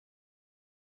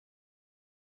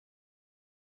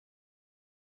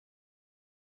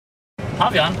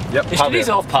Pavian? Ja, Ich stehe nicht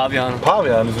so auf Pavian.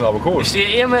 Pavian, die sind aber cool. Ich stehe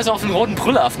eher mehr so auf den roten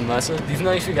Brüllaffen, weißt du? Die sind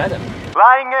eigentlich viel geiler.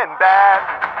 Lying in bed,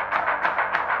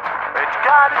 it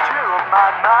got into my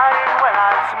mind when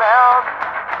I smelled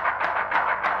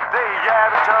the air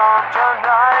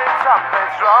tonight.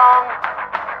 Something's wrong.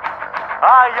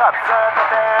 I observe that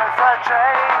there's a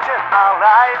change in my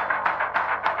life.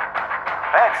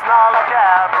 It's not like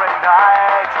every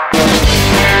night.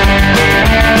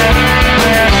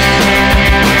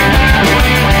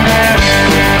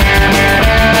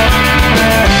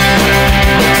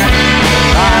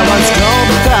 I was cold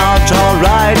but felt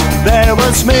alright. There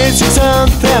was missing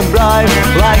something bright.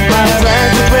 Like my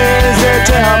friends with wizards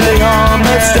tell me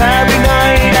almost every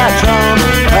night I drown.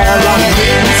 Along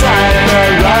inside the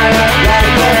ride, like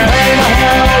the pain of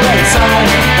hell inside.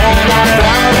 And I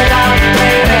found it out,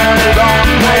 made every wrong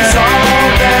place all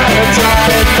that I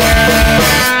tried.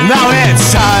 Now it's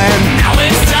time. Now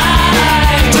it's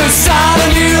time to start a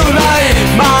new life.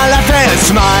 My life is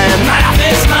mine. My life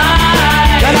is mine.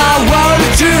 And I want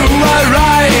to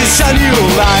arise a new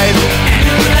life. A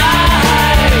new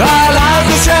life. A life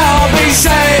that shall be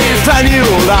safe. A new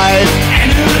life. A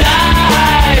new life.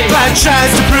 A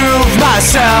chance to prove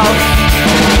myself.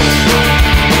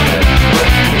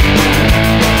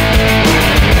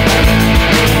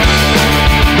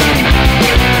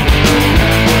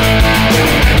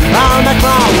 I'll make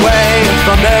my way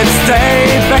from this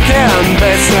day back in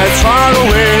business far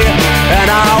away. And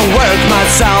I'll work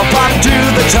myself up to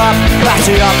the top, past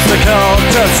the obstacle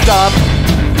to stop.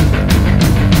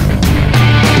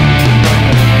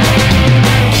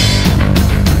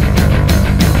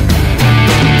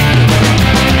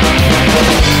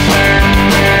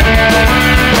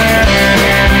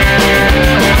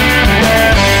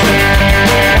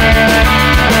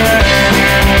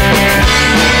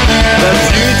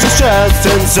 Just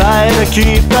inside, I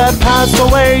keep the past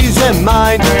always in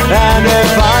mind. And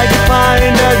if I could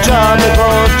find a job that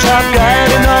won't chop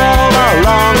getting all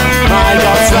along, my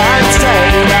God's line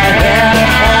stayed ahead,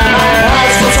 and my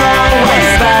past was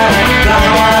always there.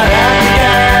 Now I have to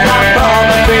get up on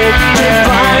my feet to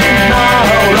find my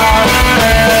love.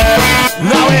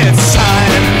 Now it's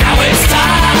time. Now it's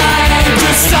time to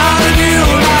start a new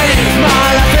life.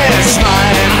 My life is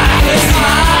mine. My life is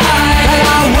mine. And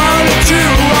I wanted to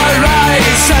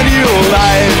arise a new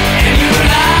life. A new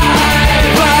life.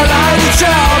 A life that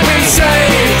shall be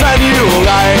safe. A new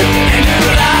life. A new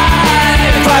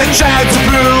life. A chance to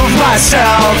prove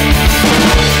myself.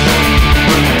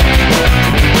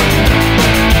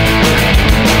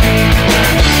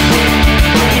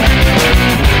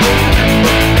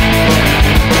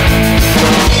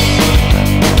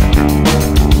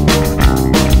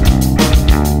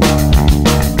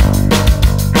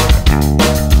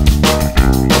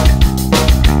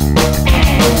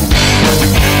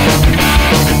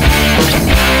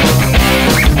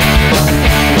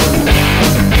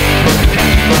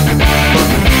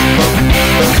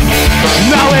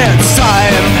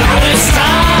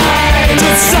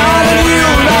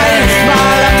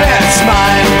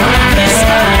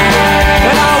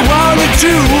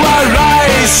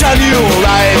 A new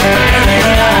life.